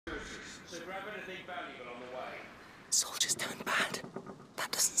So grab anything valuable on the way. Soldiers turned bad.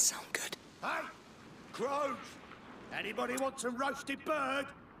 That doesn't sound good. Hey! Crows! Anybody want some roasted bird?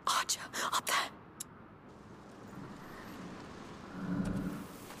 Archer, up there.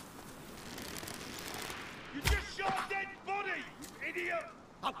 You just shot a dead body, you idiot!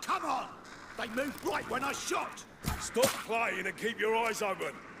 Oh, come on! They moved right when I shot! Stop playing and keep your eyes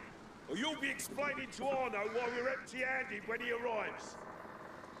open. Or you'll be explaining to Arno why we're empty-handed when he arrives.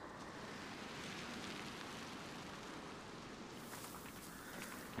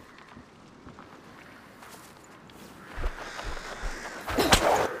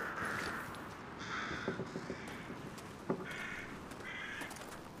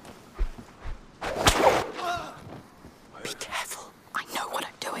 Be careful. I know what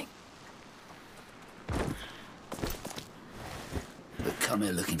I'm doing. But come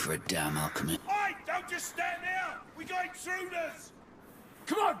here looking for a damn alchemy. Hey, don't just stand there! We got intruders!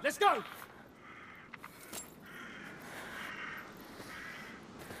 Come on, let's go!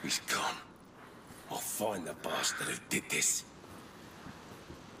 He's gone. I'll find the bastard who did this.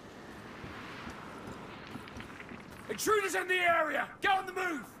 Intruders in the area! Get on the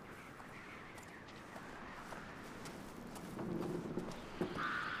move!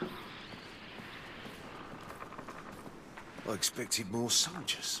 I expected more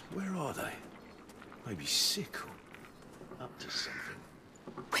soldiers. Where are they? Maybe sick or up to something.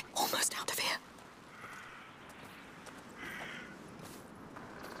 We're almost out of here.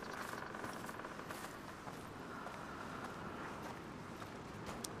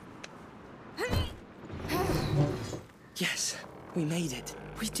 Yes, we made it.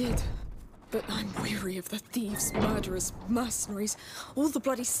 We did. But I'm weary of the thieves, murderers, mercenaries, all the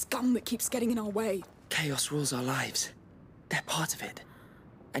bloody scum that keeps getting in our way. Chaos rules our lives. They're part of it.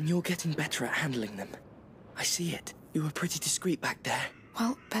 And you're getting better at handling them. I see it. You were pretty discreet back there.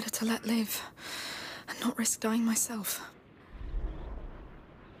 Well, better to let live and not risk dying myself.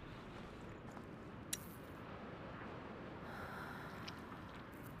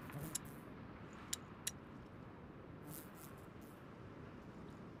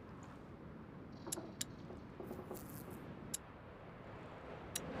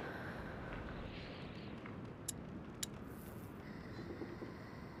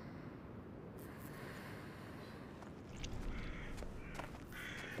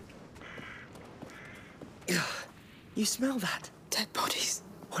 You smell that? Dead bodies.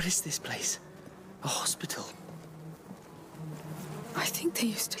 What is this place? A hospital? I think they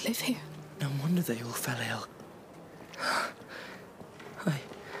used to live here. No wonder they all fell ill. I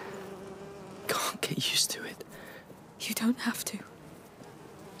can't get used to it. You don't have to.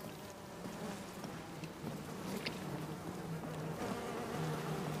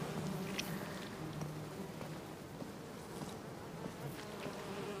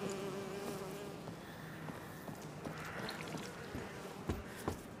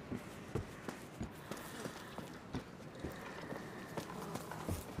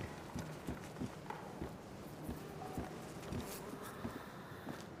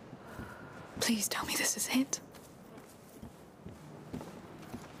 Please tell me this is it.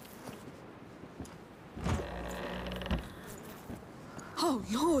 Oh,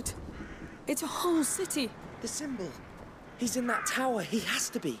 Lord! It's a whole city. The symbol. He's in that tower. He has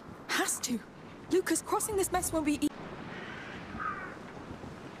to be. Has to. Lucas, crossing this mess won't be easy.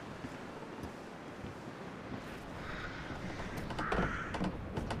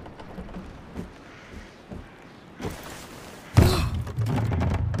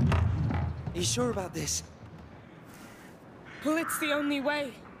 Are you sure about this? Well, it's the only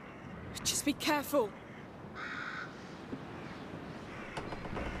way. Just be careful.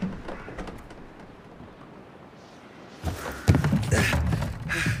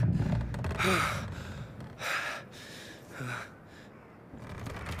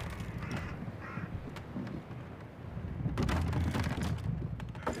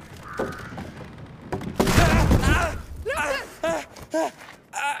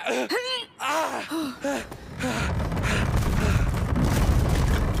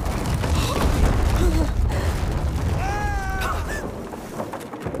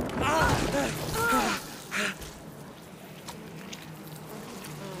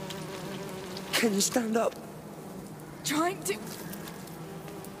 Can you stand up? Trying to...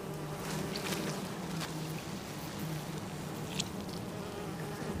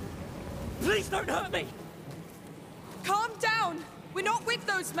 Please don't hurt me! Calm down! We're not with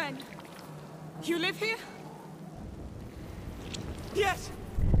those men! You live here? Yes!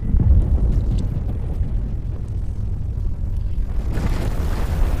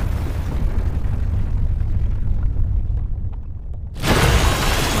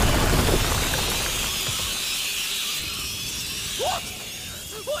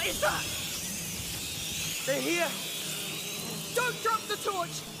 here. Don't drop the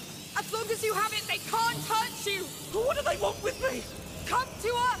torch! As long as you have it, they can't hurt you! What do they want with me? Come to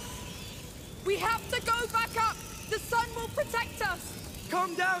us! We have to go back up! The sun will protect us!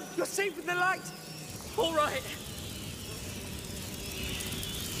 Calm down. You're safe with the light. All right.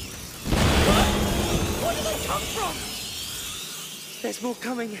 Where do they come from? There's more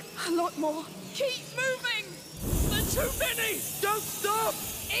coming. A lot more. Keep moving! There's too many! Don't stop!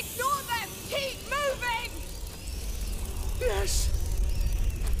 Ignore them! Keep moving! Yes!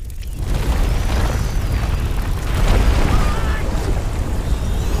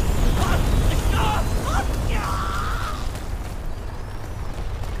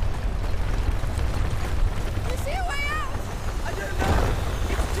 You see a way out? I don't know!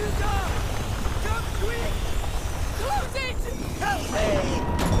 It's too dark! Come quick! Close it! Help me!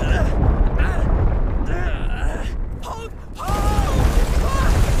 Hold! Hold!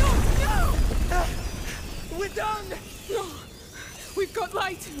 No! We're done! No! We've got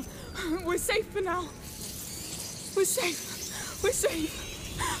light. We're safe for now. We're safe. We're safe.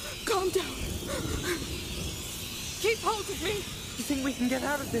 Calm down. Keep hold of me. You think we can get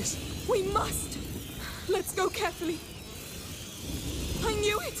out of this? We must. Let's go carefully. I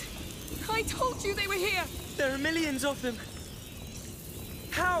knew it. I told you they were here. There are millions of them.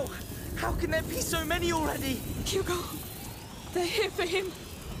 How? How can there be so many already? Hugo, they're here for him.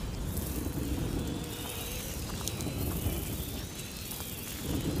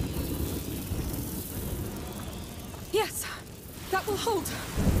 Yes, that will hold.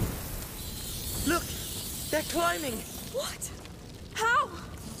 Look! They're climbing! What? How?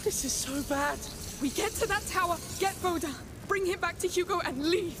 This is so bad. We get to that tower, get Voda, bring him back to Hugo and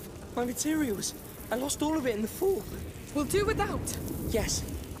leave. My materials. I lost all of it in the fall. We'll do without. Yes.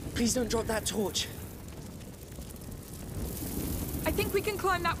 Please don't drop that torch. I think we can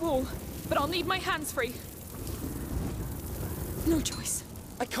climb that wall, but I'll need my hands free. No choice.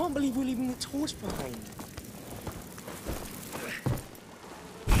 I can't believe we're leaving the torch behind.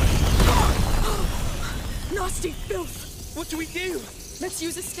 Nasty filth! What do we do? Let's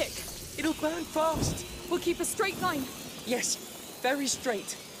use a stick. It'll burn fast. We'll keep a straight line. Yes, very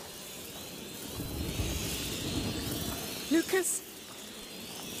straight. Lucas,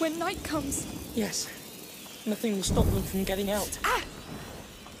 when night comes... Yes. Nothing will stop them from getting out. Ah!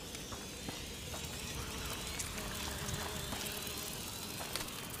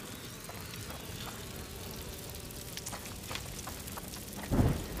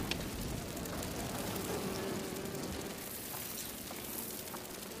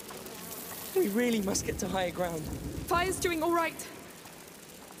 We really must get to higher ground. Fire's doing all right.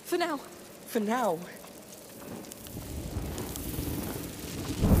 For now. For now.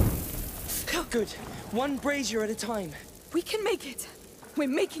 Good. One brazier at a time. We can make it. We're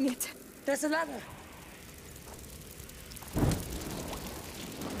making it. There's a ladder.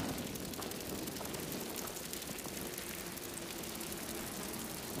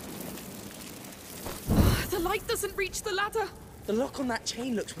 The light doesn't reach the ladder. The lock on that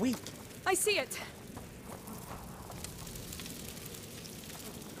chain looks weak. I see it.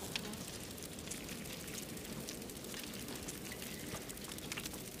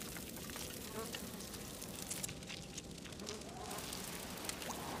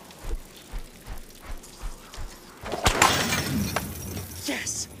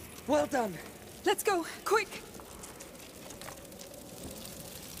 Yes! Well done. Let's go, quick.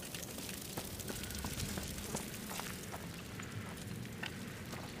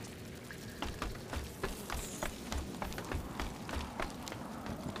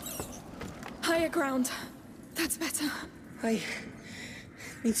 Higher ground. That's better. I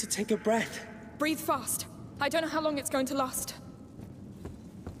need to take a breath. Breathe fast. I don't know how long it's going to last.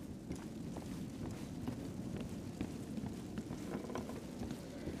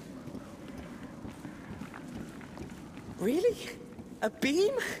 Really? A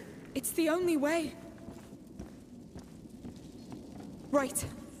beam? It's the only way. Right.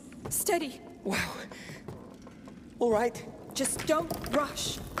 Steady. Wow. All right. Just don't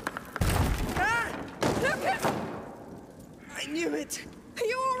rush. Ah! Lucas! I knew it. Are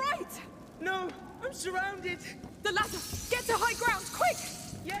you all right? No, I'm surrounded. The ladder! Get to high ground, quick!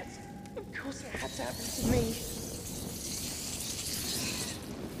 Yes, of course it had to happen to me.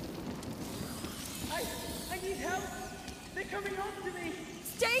 I need help. They're coming after me.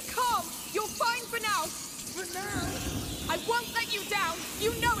 Stay calm! You're fine for now! For now. I won't let you down!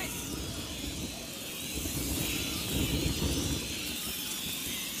 You know it!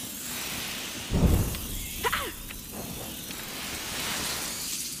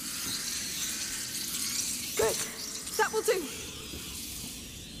 Good. That will do.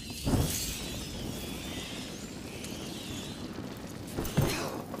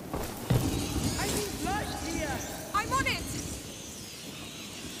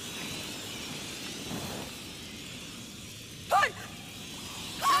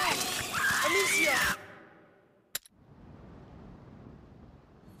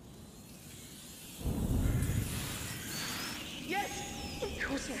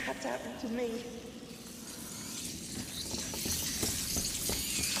 course it had to happen to me.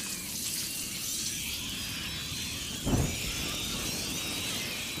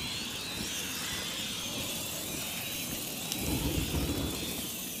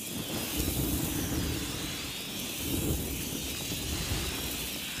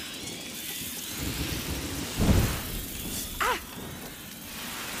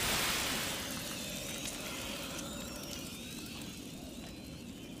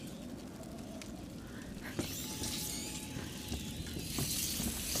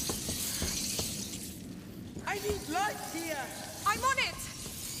 I need light here! I'm on it!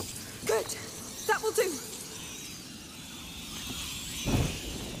 Good. That will do.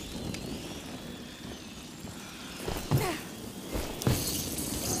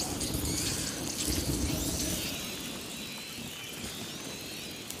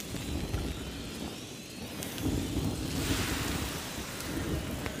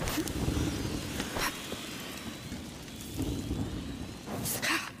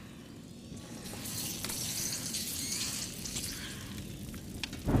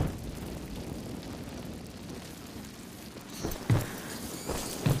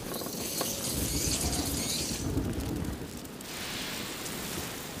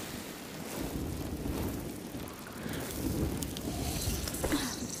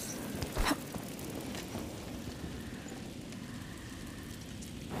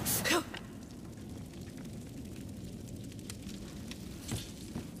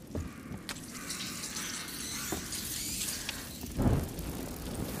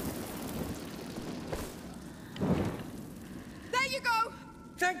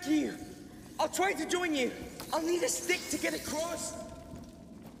 Thank you. I'll try to join you. I'll need a stick to get across.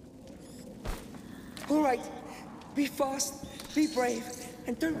 All right. Be fast, be brave,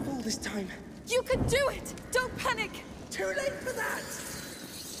 and don't fall this time. You can do it! Don't panic! Too late for that!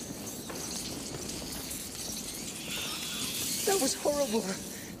 That was horrible.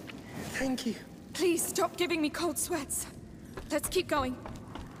 Thank you. Please stop giving me cold sweats. Let's keep going.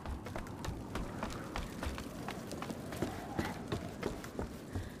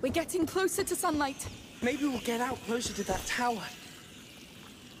 We're getting closer to sunlight. Maybe we'll get out closer to that tower.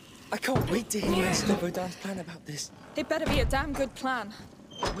 I can't wait to hear Slobodan's plan about this. It better be a damn good plan.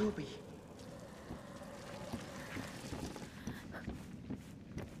 It will be.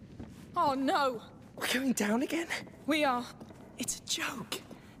 Oh no! We're going down again? We are. It's a joke.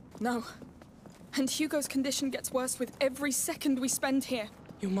 No. And Hugo's condition gets worse with every second we spend here.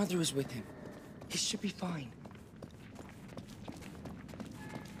 Your mother was with him. He should be fine.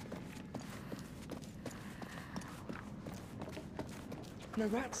 No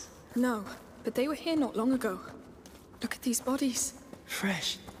rats? No, but they were here not long ago. Look at these bodies.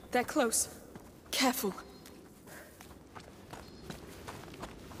 Fresh. They're close. Careful.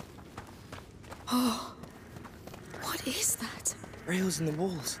 Oh. What is that? Rails in the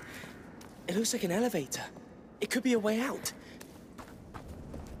walls. It looks like an elevator. It could be a way out.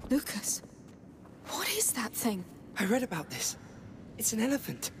 Lucas, what is that thing? I read about this. It's an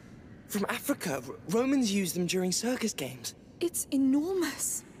elephant. From Africa. Romans used them during circus games. It's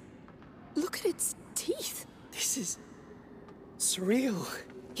enormous. Look at its teeth. This is surreal.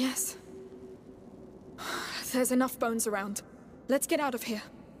 Yes. There's enough bones around. Let's get out of here.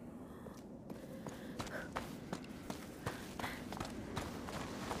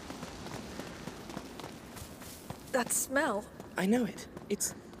 That smell. I know it.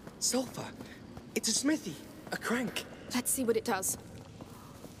 It's sulfur. It's a smithy. A crank. Let's see what it does.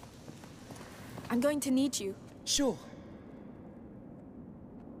 I'm going to need you. Sure.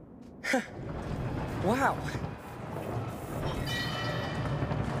 Wow.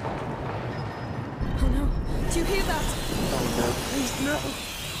 Oh no. Do you hear that? Oh no, please no.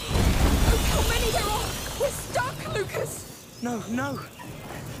 Look how many there are! We're stuck, Lucas! No, no.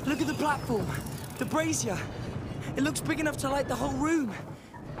 Look at the platform. The brazier. It looks big enough to light the whole room.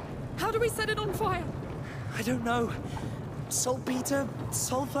 How do we set it on fire? I don't know. Saltpeter,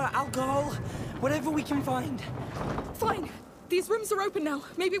 sulfur, alcohol, whatever we can find. Fine. These rooms are open now.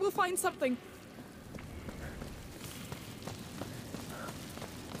 Maybe we'll find something.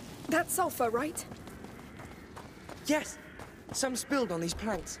 That's sulfur, right? Yes. Some spilled on these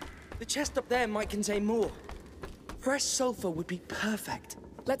planks. The chest up there might contain more. Fresh sulfur would be perfect.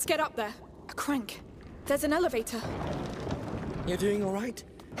 Let's get up there. A crank. There's an elevator. You're doing all right?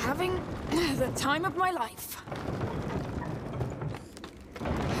 Having the time of my life.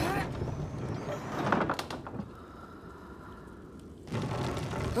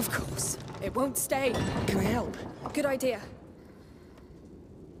 Of course. It won't stay. Can I help? Good idea.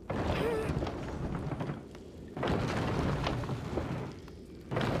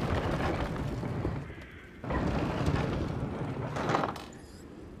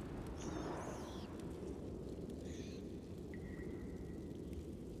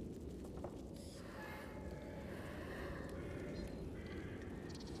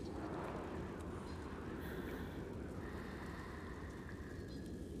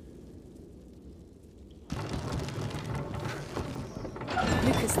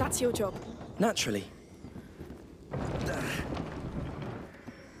 That's your job. Naturally.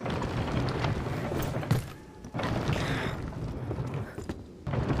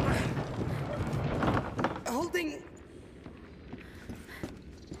 Holding...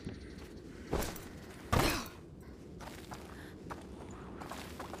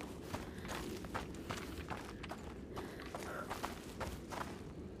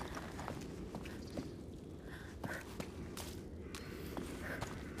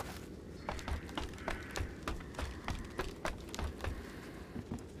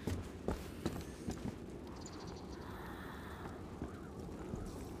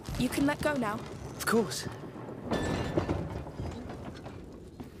 You can let go now. Of course.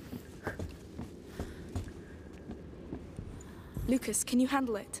 Lucas, can you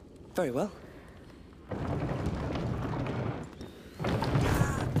handle it? Very well.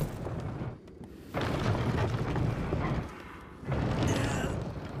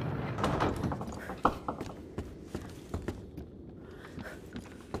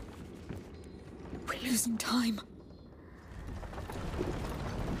 We're losing time.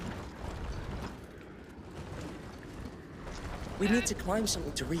 We need to climb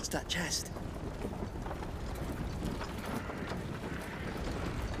something to reach that chest.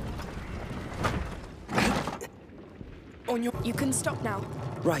 On your... You can stop now.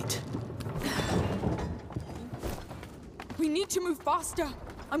 Right. We need to move faster.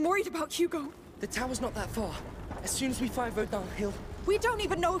 I'm worried about Hugo. The tower's not that far. As soon as we find Rodin, he'll... We don't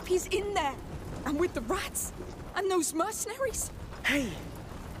even know if he's in there. And with the rats. And those mercenaries. Hey!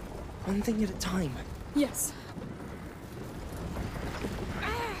 One thing at a time. Yes.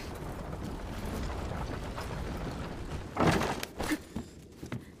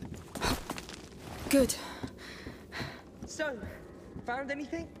 Good. So, found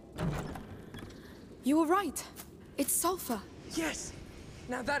anything? You were right. It's sulfur. Yes!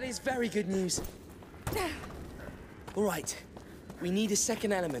 Now that is very good news. All right. We need a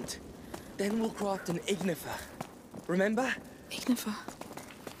second element. Then we'll craft an ignifer. Remember? Ignifer.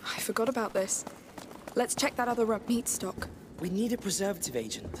 I forgot about this. Let's check that other meat stock. We need a preservative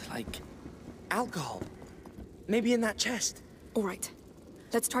agent, like alcohol. Maybe in that chest. All right.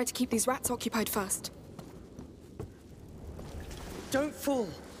 Let's try to keep these rats occupied first. Don't fall.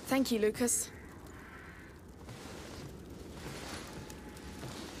 Thank you, Lucas.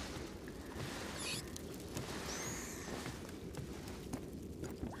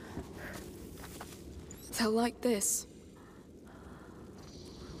 They'll like this.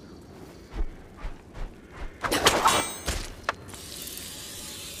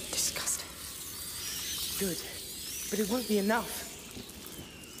 Disgusting. Good. But it won't be enough.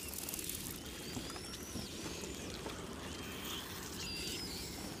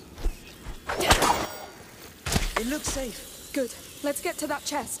 It looks safe. Good. Let's get to that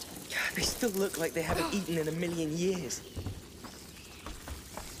chest. They still look like they haven't eaten in a million years.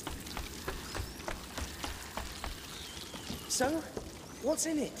 So, what's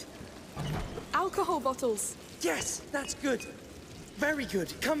in it? Alcohol bottles. Yes, that's good. Very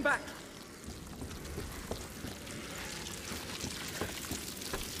good. Come back.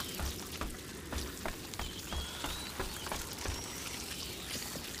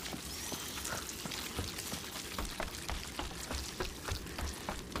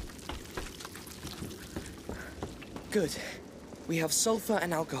 Good. We have sulfur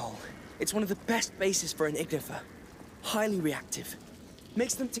and alcohol. It's one of the best bases for an ignifer. Highly reactive.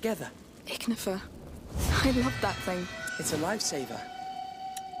 Mix them together. Ignifer. I love that thing. It's a lifesaver.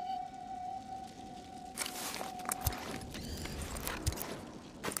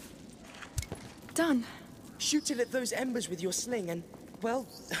 Done. Shoot it at those embers with your sling and, well,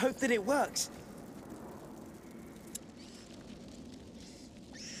 hope that it works.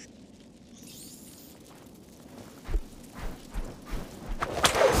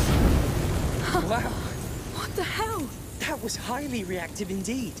 Wow. What the hell? That was highly reactive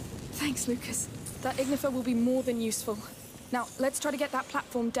indeed. Thanks, Lucas. That ignifer will be more than useful. Now, let's try to get that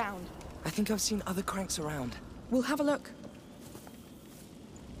platform down. I think I've seen other cranks around. We'll have a look.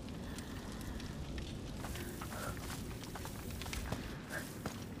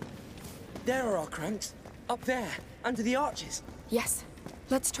 There are our cranks. Up there, under the arches. Yes.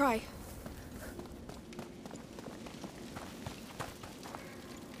 Let's try.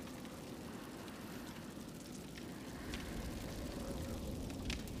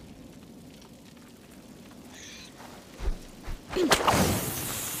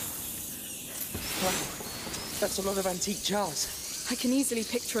 Wow, that's a lot of antique jars. I can easily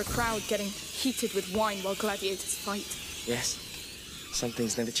picture a crowd getting heated with wine while gladiators fight. Yes, some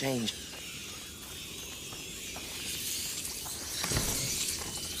things never change.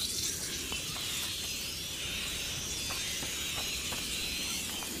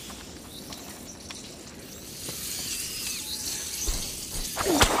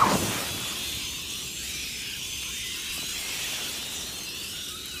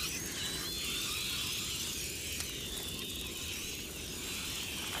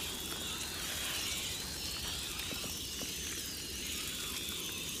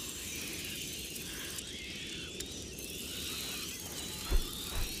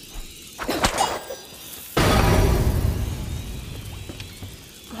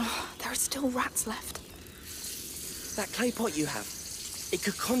 There's still rats left. That clay pot you have, it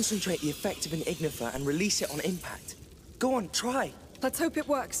could concentrate the effect of an ignifer and release it on impact. Go on, try. Let's hope it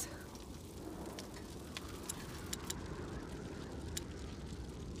works.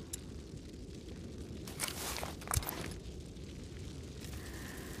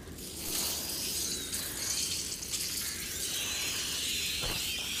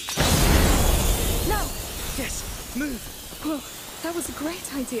 Now! Yes, move. Whoa, that was a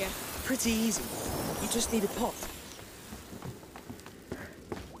great idea. Pretty easy. You just need a pot.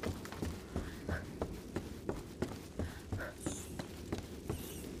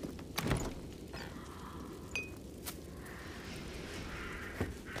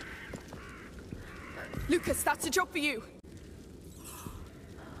 Lucas, that's a job for you.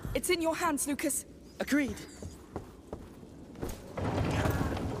 It's in your hands, Lucas. Agreed.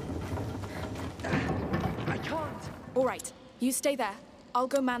 I can't. All right, you stay there. I'll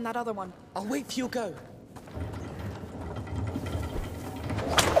go man that other one. I'll wait for your go.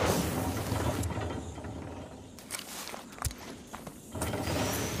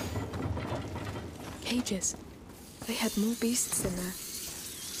 Cages. They had more beasts in there.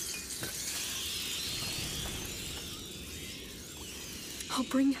 I'll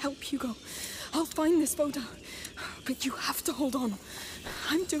bring help, Hugo. I'll find this Voda. But you have to hold on.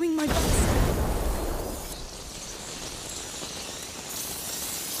 I'm doing my best.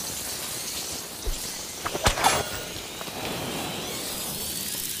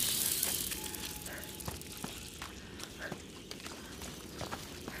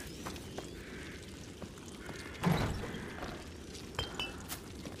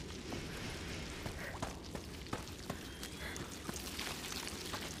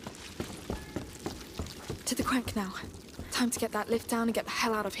 To the crank now. Time to get that lift down and get the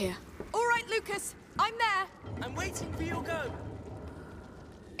hell out of here. All right, Lucas. I'm there. I'm waiting for your go.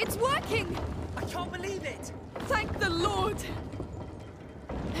 It's working! I can't believe it. Thank the Lord!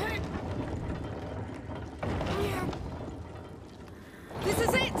 This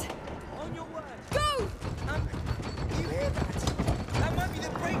is it! On your word. Go! You hear that? That might be the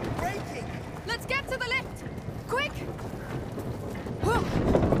brake breaking. Let's get to the lift! Quick!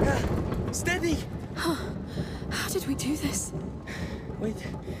 Whoa! Steady. How did we do this? With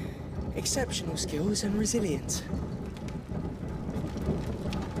exceptional skills and resilience.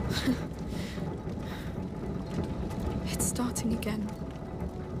 It's starting again.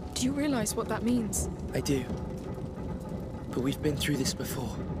 Do you realize what that means? I do. But we've been through this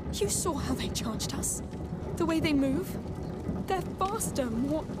before. You saw how they charged us. The way they move. They're faster,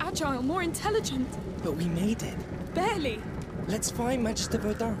 more agile, more intelligent. But we made it. Barely. Let's find Magister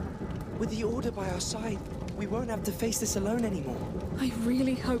Verdun. With the Order by our side, we won't have to face this alone anymore. I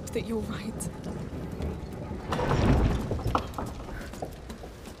really hope that you're right.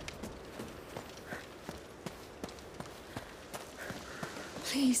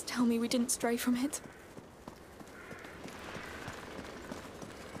 Please tell me we didn't stray from it.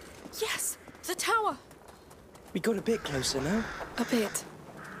 Yes! The tower! We got a bit closer now. A bit.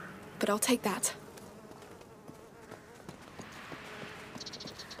 But I'll take that.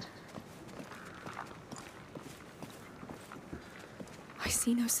 I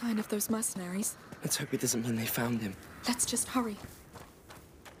see no sign of those mercenaries. Let's hope it doesn't mean they found him. Let's just hurry.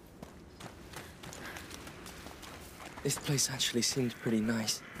 This place actually seemed pretty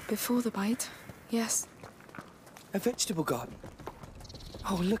nice. Before the bite, yes. A vegetable garden.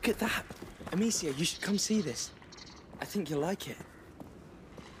 Oh, look at that. Amicia, you should come see this. I think you'll like it.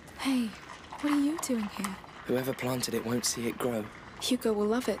 Hey, what are you doing here? Whoever planted it won't see it grow. Hugo will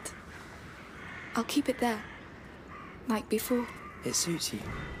love it. I'll keep it there. Like before. It suits you.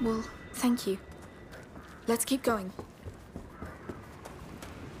 Well, thank you. Let's keep going.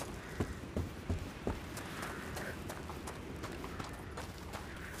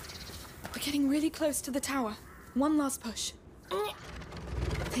 We're getting really close to the tower. One last push.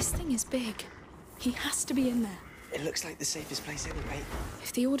 This thing is big. He has to be in there. It looks like the safest place anyway.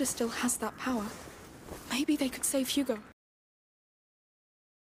 If the Order still has that power, maybe they could save Hugo.